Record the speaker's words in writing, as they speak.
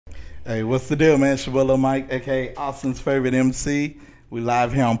Hey, what's the deal, man? Shabilla Mike, aka Austin's favorite MC. We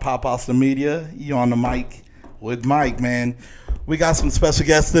live here on Pop Austin Media. You on the mic with Mike, man. We got some special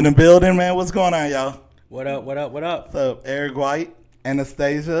guests in the building, man. What's going on, y'all? What up, what up, what up? What's up? Eric White,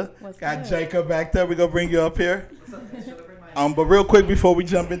 Anastasia. What's got good? Jacob back there. We're going to bring you up here. But real quick before we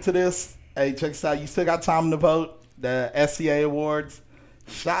jump into this, hey, check this out. You still got time to vote. The SCA Awards.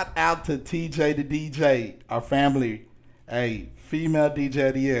 Shout out to TJ the DJ, our family. Hey, female DJ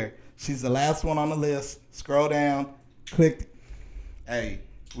of the year. She's the last one on the list. Scroll down, click. Hey,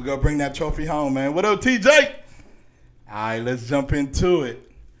 we're going to bring that trophy home, man. What up, TJ? All right, let's jump into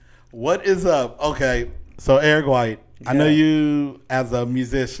it. What is up? Okay, so Eric White, I know you as a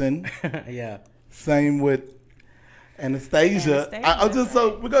musician. Yeah. Same with Anastasia. I'm just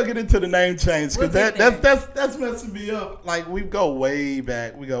so we're gonna get into the name change because that's messing me up. Like we go way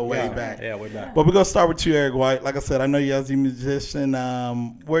back. Back. Yeah, way back. But we're gonna start with you, Eric White. Like I said, I know you as a musician.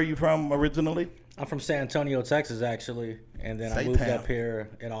 Where are you from originally? I'm from San Antonio, Texas, actually, and then I moved up here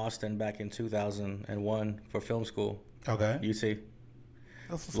in Austin back in 2001 for film school. Okay. UT.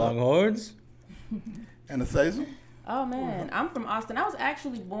 That's what's Longhorns. Anastasia. Oh man, I'm from Austin. I was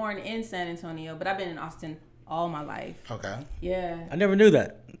actually born in San Antonio, but I've been in Austin all my life. Okay. Yeah. I never knew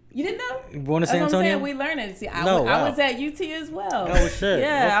that. You didn't know? You born in That's San what I'm Antonio? saying. We learned it. See, I Wow. was at UT as well. Oh shit.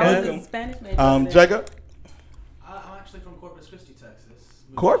 Yeah, Okay. I was a Spanish major. Jacob. I'm actually from Corpus Christi, Texas.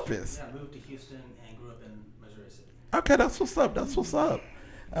 Corpus? Yeah, moved to Houston and grew up in Missouri City. Okay, that's what's up. That's what's up.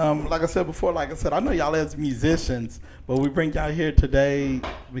 Like I said before, I know y'all as musicians, but we bring y'all here today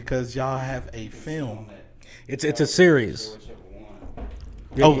because y'all have a film. It's a series.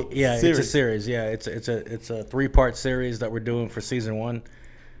 Oh, yeah, series. it's a series. Yeah, it's a 3-part series that we're doing for season 1.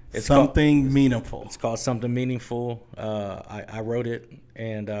 It's Something meaningful. It's called Something Meaningful. I wrote it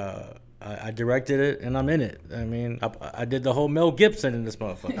and I directed it and I'm in it. I mean, I did the whole Mel Gibson in this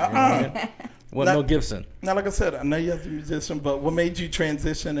motherfucker. You know what I mean? What Mel Gibson? Now, like I said, I know you're a musician, but what made you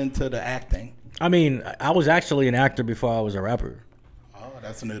transition into the acting? I mean, I was actually an actor before I was a rapper. Oh,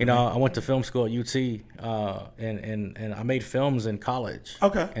 that's new. You know, I went to film school at UT, and I made films in college.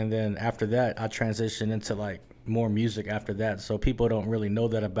 Okay. And then after that, I transitioned into like more music after that. So people don't really know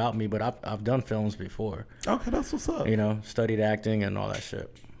that about me, but I've done films before. Okay, that's what's up. You know, studied acting and all that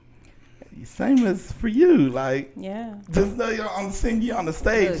shit. Same as for you, like Yeah. just know you're on the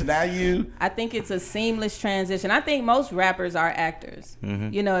stage. Look, now you. I think it's a seamless transition. I think most rappers are actors.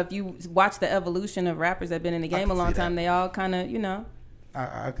 Mm-hmm. You know, if you watch the evolution of rappers that have been in the game a can long see that. time, they all kind of, you know.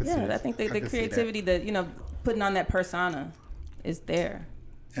 I could see Yeah, that. I think the could see creativity, that you know, putting on that persona is there.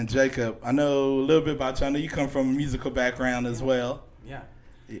 that. And Jacob, I know a little bit about you. I know you come from a musical background as well. Yeah.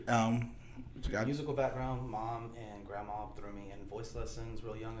 What you got? Musical background, mom and grandma threw me in voice lessons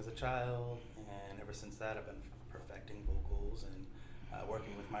real young as a child. And ever since that, I've been perfecting vocals and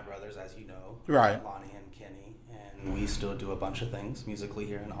working with my brothers, as you know. Right. Lonnie and Kenny. And we still do a bunch of things musically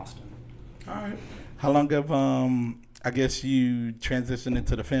here in Austin. All right. How long have I guess you transitioned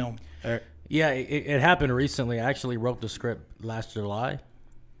into the film? Eric? Yeah, it happened recently. I actually wrote the script last July.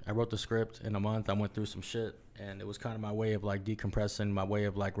 I wrote the script in a month. I went through some shit, and it was kind of my way of like decompressing, my way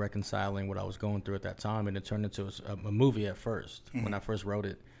of like reconciling what I was going through at that time, and it turned into a movie at first when I first wrote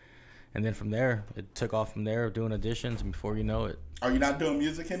it. And then from there, it took off from there, doing auditions, and before you know it. Are you not doing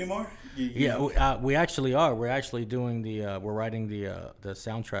music anymore? We actually are. We're actually doing we're writing the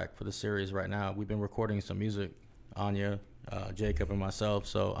soundtrack for the series right now. We've been recording some music, Anya, Jacob, and myself.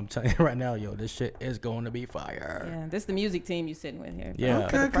 So I'm telling you right now, yo, this shit is going to be fire. Yeah, this is the music team you're sitting with here. Yeah.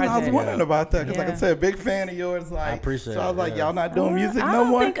 Okay, 'cause I was wondering about that. Because like I Yeah. said, big fan of yours. Like, I appreciate so I was it, like, yeah. y'all not doing music I no don't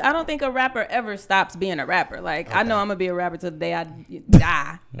more? I don't think a rapper ever stops being a rapper. Like, I know I'm going to be a rapper till the day I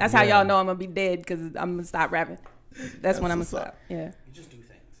die. That's how Yeah. y'all know I'm going to be dead, because I'm going to stop rapping. That's when I'm going to what's up. stop. Yeah, You just do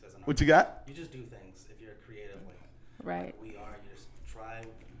things as an What you got? You just do things if you're creative right. like we are. You just try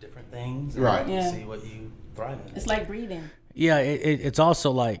different things. And Right. You Yeah. see what you thrive in. It's like breathing. Yeah, it's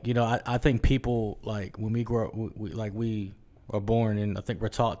also like, you know, I think people, like, when we grow up, we are born, and I think we're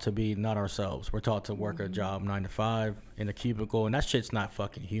taught to be not ourselves. We're taught to work a job 9 to 5 in a cubicle, and that shit's not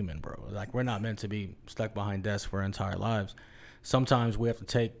fucking human, bro. Like, we're not meant to be stuck behind desks for our entire lives. Sometimes we have to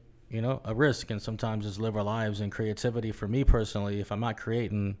take, you know, a risk, and sometimes just live our lives in creativity. For me personally, if I'm not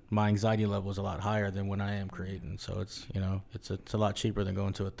creating, my anxiety level is a lot higher than when I am creating. So it's, you know, it's a lot cheaper than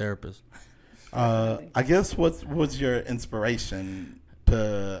going to a therapist. I guess what's your inspiration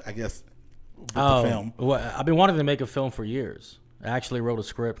to, I guess, with the film? Well, I've been wanting to make a film for years. I actually wrote a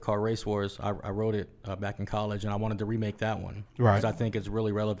script called Race Wars. I wrote it back in college, and I wanted to remake that one. Right. Because I think it's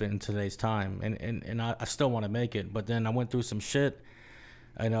really relevant in today's time. And I still want to make it. But then I went through some shit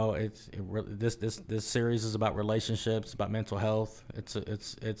I know this series is about relationships, about mental health.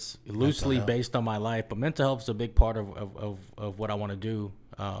 It's loosely based on my life, but mental health is a big part of what I want to do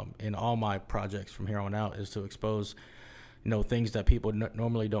in all my projects from here on out, is to expose, things that people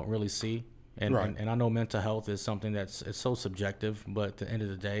normally don't really see. And, right. and I know mental health is something it's so subjective, but at the end of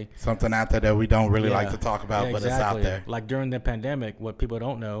the day, something out there that we don't really like to talk about, but it's out there. Like during the pandemic, what people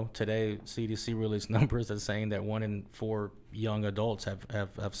don't know today, CDC released numbers that saying that 1 in 4 young adults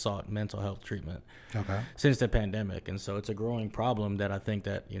have sought mental health treatment since the pandemic, and so it's a growing problem that I think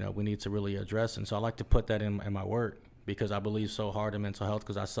that we need to really address. And so I like to put that in my work because I believe so hard in mental health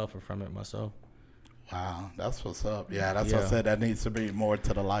because I suffer from it myself. Wow, that's what's up. Yeah, that's what I said. That needs to be more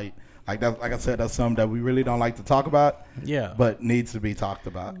to the light. Like I said, that's something that we really don't like to talk about. Yeah, but needs to be talked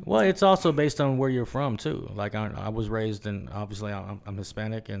about. Well, it's also based on where you're from too. Like I was raised in, obviously I'm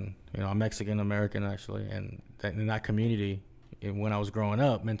Hispanic, and I'm Mexican American actually, and in that community, when I was growing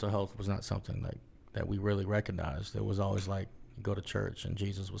up, mental health was not something that we really recognized. It was always like, go to church and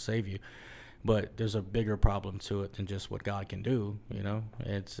Jesus will save you. But there's a bigger problem to it than just what God can do.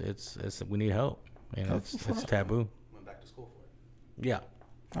 It's we need help. It's taboo. Went back to school for it. Yeah.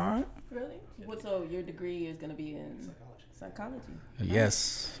 All right. Really? So your degree is going to be in psychology?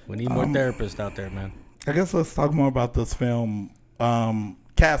 Yes. We need more therapists out there, man. I guess let's talk more about this film.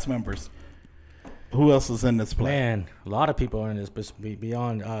 Cast members. Who else is in this play? Man, a lot of people are in this, but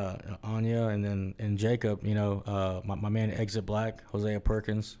beyond Anya and Jacob, my man Exit Black, Hosea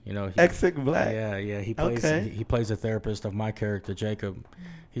Perkins, Exit Black. Yeah, he plays the therapist of my character Jacob.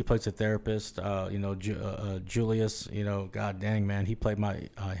 He plays a therapist. Julius, god dang man, he played my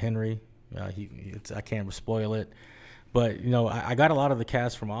Henry. I can't spoil it, but I got a lot of the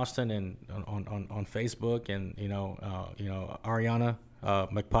cast from Austin and on Facebook, and Ariana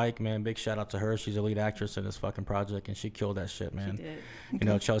McPike, man, big shout out to her. She's a lead actress in this fucking project, and she killed that shit, man. She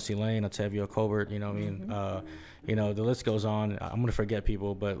did. Chelsea Lane, Octavio Colbert, the list goes on. I'm gonna forget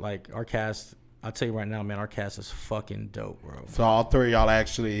people, but like our cast, I'll tell you right now, man, our cast is fucking dope, bro. So all three of y'all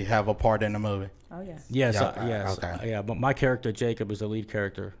actually have a part in the movie? Oh, yes. Yes, yes. Okay. Yeah, but my character, Jacob, is the lead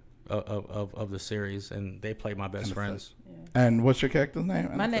character of the series, and they play my best friends. Yeah. And what's your character's name?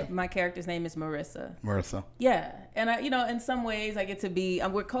 My character's name is Marissa. Marissa. Yeah, and in some ways I get to be.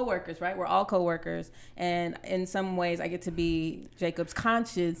 We're coworkers, right? We're all coworkers, and in some ways I get to be Jacob's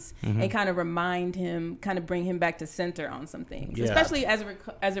conscience and kind of remind him, kind of bring him back to center on some things, especially as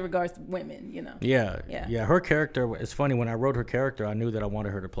it regards to women. Yeah. Her character. It's funny, when I wrote her character, I knew that I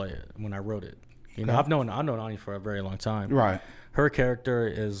wanted her to play it when I wrote it. I've known Anya for a very long time. Right. Her character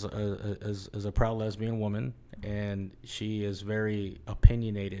is a proud lesbian woman, and she is very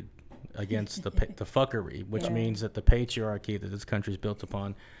opinionated against the fuckery, which means that the patriarchy that this country is built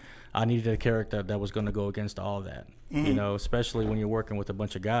upon. I needed a character that was going to go against all of that. Especially when you're working with a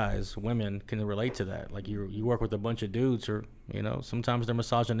bunch of guys. Women can relate to that. Like you work with a bunch of dudes, or sometimes they're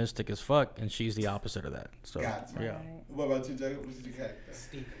misogynistic as fuck, and she's the opposite of that. So gotcha. Yeah. Right. What about you, Jacob? What's your character?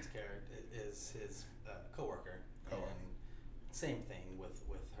 Stephen's character is his coworker. Same thing with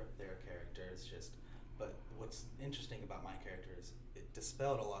their characters. But what's interesting about my character is it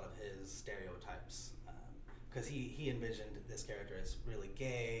dispelled a lot of his stereotypes, because he envisioned this character as really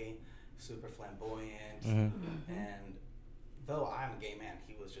gay, super flamboyant, and though I'm a gay man,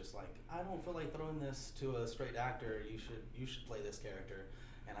 he was just like, I don't feel like throwing this to a straight actor. You should play this character,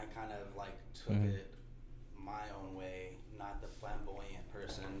 and I kind of like took it my own way, not the flamboyant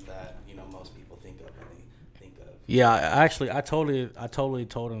person that most people think of when they think of. Yeah, actually, I totally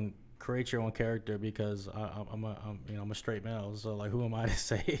told him, create your own character, because I'm a straight male, so like, who am I to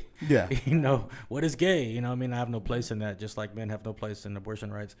say? Yeah. What is gay? I have no place in that. Just like men have no place in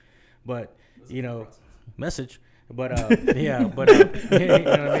abortion rights, but message. But say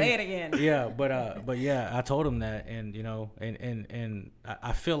it again. Yeah, but yeah, I told him that, and and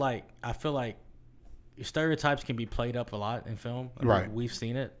I feel like stereotypes can be played up a lot in film. Right. We've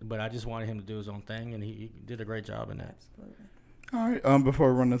seen it, but I just wanted him to do his own thing, and he did a great job in that. Absolutely. All right.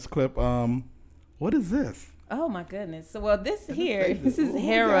 Before we run this clip, what is this? Oh my goodness. So this is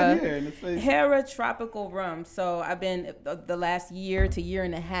Hera. Hera Tropical Rum. So I've been the last year to year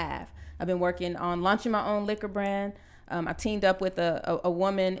and a half, I've been working on launching my own liquor brand. I've teamed up with a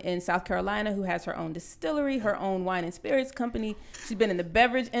woman in South Carolina who has her own distillery, her own wine and spirits company. She's been in the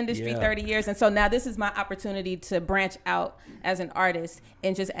beverage industry 30 years. And so now this is my opportunity to branch out as an artist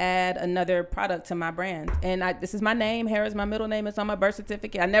and just add another product to my brand. And this is my name. Hera's my middle name. It's on my birth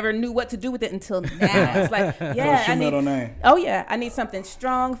certificate. I never knew what to do with it until now. It's like, what's your middle name? Oh, yeah. I need something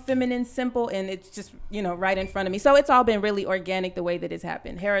strong, feminine, simple, and it's just, right in front of me. So it's all been really organic the way that it's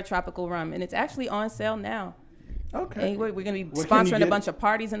happened. Hera Tropical Rum. And it's actually on sale now. Okay. And we're going to be Where can you sponsoring get a bunch of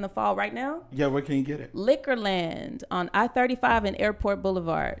parties in the fall right now. Yeah, where can you get it? Liquorland on I-35 and Airport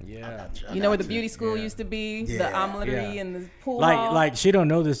Boulevard. Yeah. You know where the beauty school used to be, the omeletry and the pool hall? Like she don't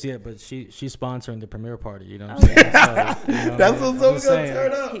know this yet, but she's sponsoring the premiere party. You know what I'm saying? So, you know, That's what's so gonna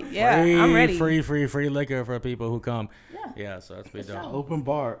turn up. Yeah, I'm ready. Free liquor for people who come. Yeah, so that's big dope. Open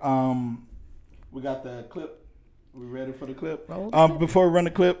bar. We got the clip. We ready for the clip? Roll Before we run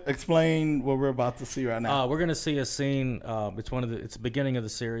the clip, explain what we're about to see right now. We're gonna see a scene. It's the beginning of the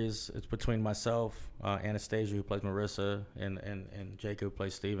series. It's between myself, Anastasia, who plays Marissa, and Jacob, who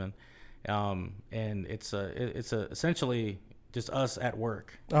plays Steven. And it's essentially just us at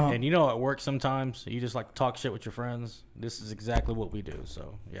work. And you know, at work sometimes you just like talk shit with your friends. This is exactly what we do.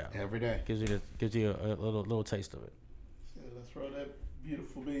 So yeah, every day gives you a little taste of it. Yeah, let's roll that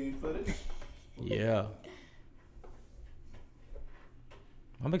beautiful bean footage. Yeah.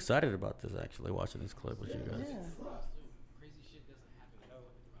 I'm excited about this, actually, watching this clip with you guys. Yeah. Crazy shit doesn't happen.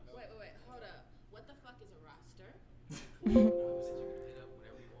 Wait, hold up. What the fuck is a roster?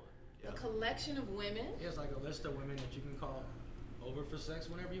 A collection of women? Yeah, it's like a list of women that you can call over for sex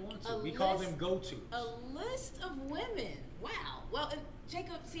whenever you want to. We call them go-tos. A list of women. Wow. Well,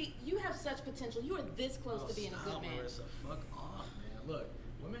 Jacob, see, you have such potential. You are this close to being a good man. Marissa, fuck off, man. Look,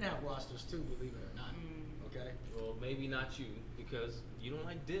 women have rosters too, believe it or not. Okay? Well, maybe not you, because you don't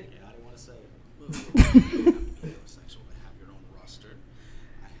like dick. Yeah, I didn't want to say it. Look, you have to be heterosexual to have your own roster.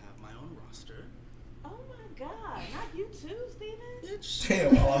 I have my own roster. Oh my God. Not you too, Steven?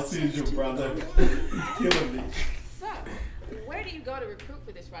 Damn, all I see is your brother. He's killing me. So, where do you go to recruit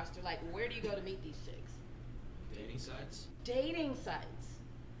for this roster? Like, where do you go to meet these chicks? Dating sites? Dating sites.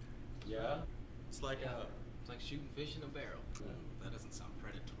 Yeah. It's like It's like shooting fish in a barrel. that doesn't sound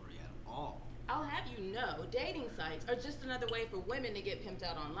predatory at all. I'll have you know, dating sites are just another way for women to get pimped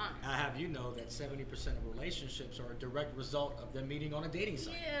out online. I have you know that 70% of relationships are a direct result of them meeting on a dating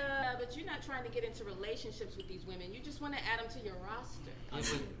site. Yeah, but you're not trying to get into relationships with these women. You just want to add them to your roster. Yeah,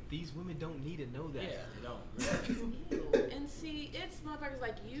 but these women don't need to know that. Yeah, they don't. Ew. And see, it's motherfuckers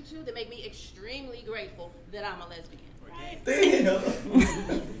like you two that make me extremely grateful that I'm a lesbian. Right? Damn. That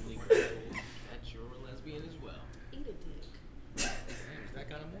you're a lesbian as well. Eat a dick. Damn, it's that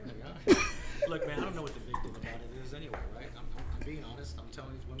kind of morning, huh? Look, man, I don't know what the big deal about it is anyway, right? I'm being honest. I'm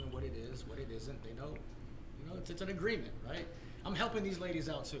telling these women what it is, what it isn't. They know, it's an agreement, right? I'm helping these ladies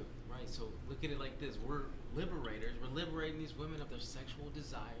out too. Right, so look at it like this. We're liberators. We're liberating these women of their sexual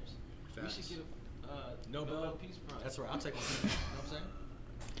desires. Facts. We should get a Nobel Peace Prize. That's right. I'll take one. You know what I'm saying?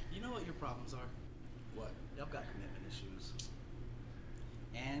 You know what your problems are? What? Y'all got commitment issues.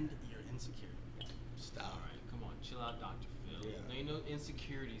 And you're insecure. Stop. All right, come on, chill out, Dr. Phil. Yeah. There ain't no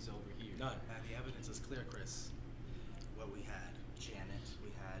insecurities over here. None. The evidence is clear, Chris. What we had, Janet, we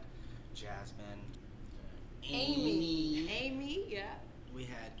had Jasmine, Amy, yeah. we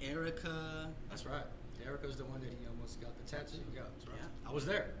had Erica. That's right. Erica's the one that he almost got the tattoo. Yeah, that's right. Yeah. I was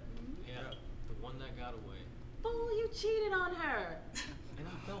there. Yeah, the one that got away. Fool, you cheated on her. And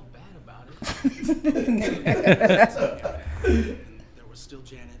I felt bad about it. And there was still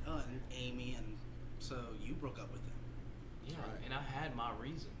Janet and Amy, and so you broke up with them. Yeah, Right. and I had my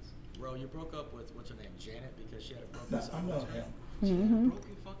reasons. Bro, you broke up with, what's her name, Janet, because she had a broken I know him. She had a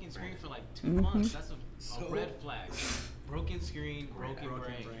broken fucking screen for like 2 months. That's a red flag. Broken screen, broken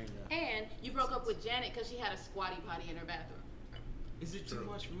brain. Yeah. And you broke up with Janet because she had a squatty potty in her bathroom. Is it too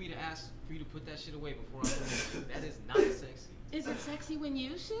much for me to ask for you to put that shit away before I go in? That is not sexy. Is it sexy when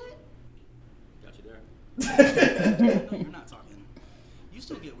you shit? Got you there. No, you're not talking. You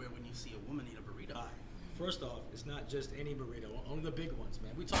still get weird when you see a woman eat a burrito. First off, it's not just any burrito, only the big ones,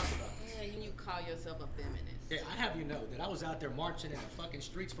 man. We talked about this. Yeah, you call yourself a feminist. Yeah, I have you know that I was out there marching in the fucking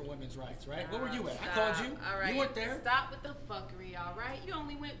streets for women's rights, right? Where were you at? I Stop. called you. All right. You weren't there. Stop with the fuckery, all right? You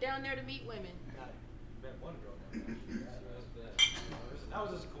only went down there to meet women. Met one girl down there. That was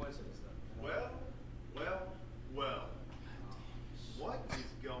just a coincidence, though. Well. What is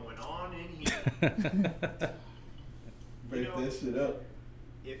going on in here? Break this shit up.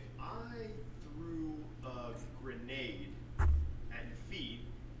 If I threw a grenade at your feet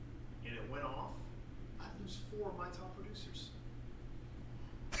and it went off, I'd lose 4 of my top producers.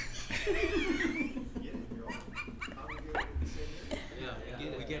 Get it, girl? How we get it in the same area?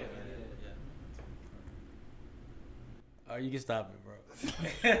 Yeah, We get it, man. Yeah. Oh, you can stop it, bro. Oh my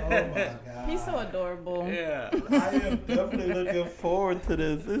god. He's so adorable. Yeah. I am definitely looking forward to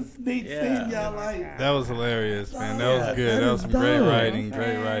this. It's neat seeing y'all like. That was hilarious, man. That was Yeah, good. that That was is some great dope. writing,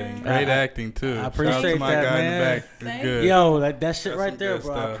 great writing, great acting too. I Shout out appreciate to my that, guy man. in the back. It's Thank good. Yo, that shit That's right some there, good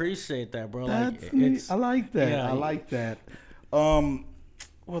bro. I stuff. appreciate that, bro. That's Like, neat. it's I like that. yeah, I like that.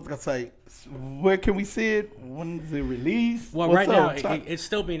 what was I gonna say? Where can we see it? When is it released? Well, right now it's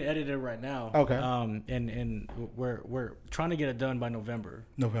still being edited right now. Okay. And we're trying to get it done by November.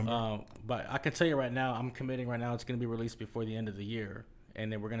 But I can tell you right now, I'm committing right now. It's going to be released before the end of the year,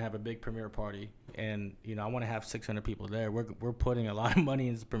 and then we're going to have a big premiere party. And I want to have 600 people there. We're putting a lot of money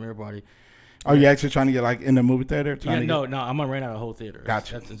into the premiere party. Are you actually trying to get like in the movie theater? No, I'm gonna rent out a whole theater.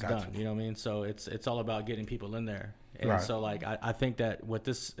 Gotcha. It's done. You know what I mean? So it's all about getting people in there. And so like I think that with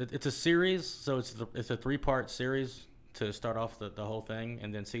this, it's a series. So it's a 3-part series to start off the whole thing,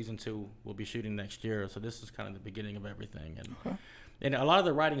 and then season 2 will be shooting next year. So this is kind of the beginning of everything. And a lot of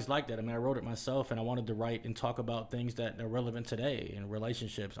the writing's like that. I mean, I wrote it myself, and I wanted to write and talk about things that are relevant today in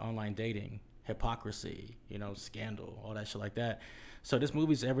relationships, online dating, hypocrisy, scandal, all that shit like that. So this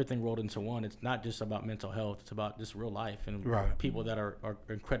movie's everything rolled into one. It's not just about mental health. It's about just real life and people that are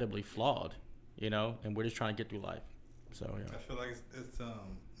incredibly flawed, and we're just trying to get through life. So, yeah. I feel like it's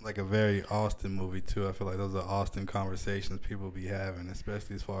like a very Austin movie, too. I feel like those are Austin conversations people be having,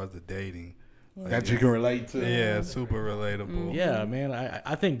 especially as far as the dating. That you can relate to. Yeah, super relatable. Mm-hmm. Yeah, man.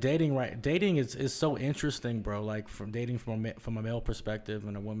 I think dating is so interesting, bro. Like from dating from a male perspective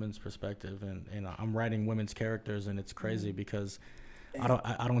and a woman's perspective, and I'm writing women's characters, and it's crazy because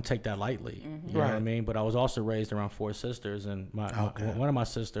I don't take that lightly. You know what I mean? But I was also raised around 4 sisters, and one of my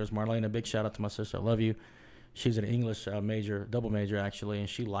sisters, Marlena, big shout out to my sister. I love you. She's an English double major actually, and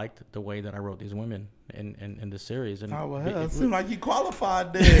she liked the way that I wrote these women in the series. And it seemed like you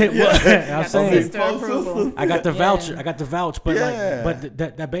qualified there. I'm saying, I got the voucher. I got the vouch, but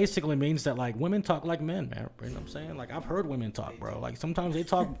that basically means that like women talk like men, man. You know what I'm saying? Like I've heard women talk, bro. Like sometimes they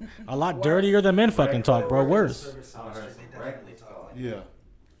talk a lot dirtier than men fucking talk, bro. Worse. Yeah.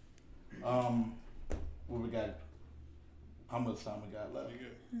 What we got? How much time we got left?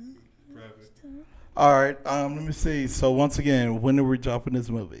 All right, let me see. So once again, when are we dropping this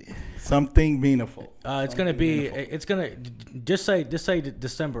movie? Something meaningful. It's gonna just say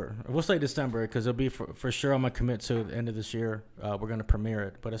December. We'll say December because it'll be for sure. I'm gonna commit to the end of this year. We're gonna premiere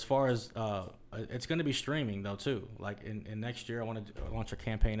it. But as far as it's gonna be streaming though too. Like in next year, I want to launch a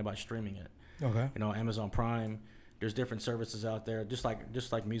campaign about streaming it. Okay. Amazon Prime. There's different services out there. Just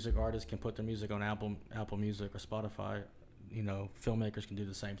like music artists can put their music on Apple Music or Spotify. Filmmakers can do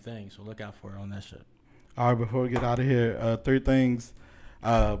the same thing. So look out for it on that shit. All right, before we get out of here, 3 things.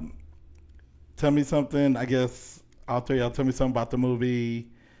 Tell me something, I guess, all 3 y'all tell me something about the movie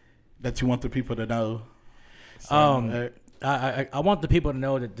that you want the people to know. I want the people to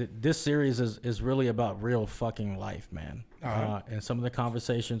know that this series is really about real fucking life, man. And some of the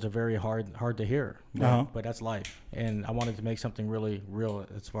conversations are very hard to hear, but that's life. And I wanted to make something really real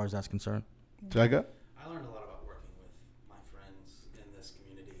as far as that's concerned. Jacob? I learned a lot about working with my friends in this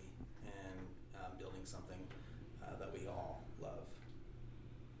community and building something that we all love.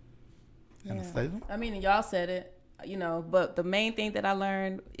 Anastasia? I mean, y'all said it, but the main thing that I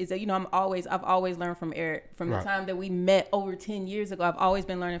learned is that, I've always learned from Eric from the time that we met over 10 years ago. I've always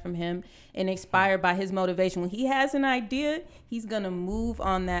been learning from him and inspired by his motivation. When he has an idea, he's going to move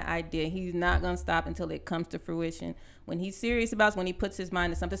on that idea. He's not going to stop until it comes to fruition. When he's serious about it, when he puts his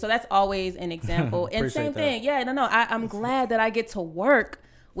mind to something. So that's always an example. And same thing. Yeah, no. I'm glad that I get to work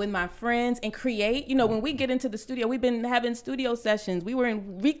with my friends and create. When we get into the studio, we've been having studio sessions. We were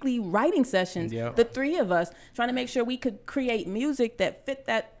in weekly writing sessions, the 3 of us, trying to make sure we could create music that fit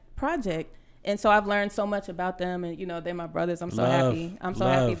that project. And so I've learned so much about them, and they're my brothers. I'm so happy. I'm so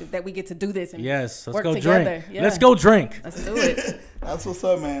happy that we get to do this and let's work go together. Drink. Yeah. Let's go drink. Let's do it. That's what's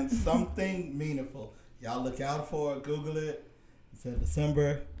up, man. Something meaningful. Y'all look out for it. Google it. It said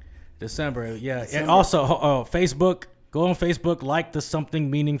December. Yeah. And also Facebook. Go on Facebook, like the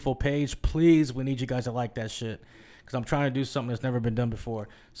Something Meaningful page. Please, we need you guys to like that shit. Because I'm trying to do something that's never been done before.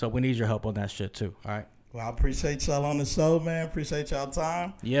 So we need your help on that shit, too. All right? Well, I appreciate y'all on the show, man. Appreciate y'all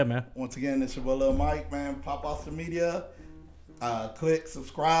time. Yeah, man. Once again, it's your boy Lil Mike, man. Pop off the media. Click,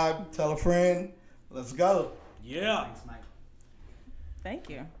 subscribe, tell a friend. Let's go. Yeah. Thanks, Mike. Thank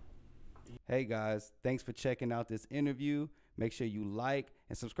you. Hey, guys. Thanks for checking out this interview. Make sure you like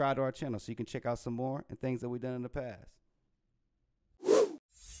and subscribe to our channel so you can check out some more and things that we've done in the past.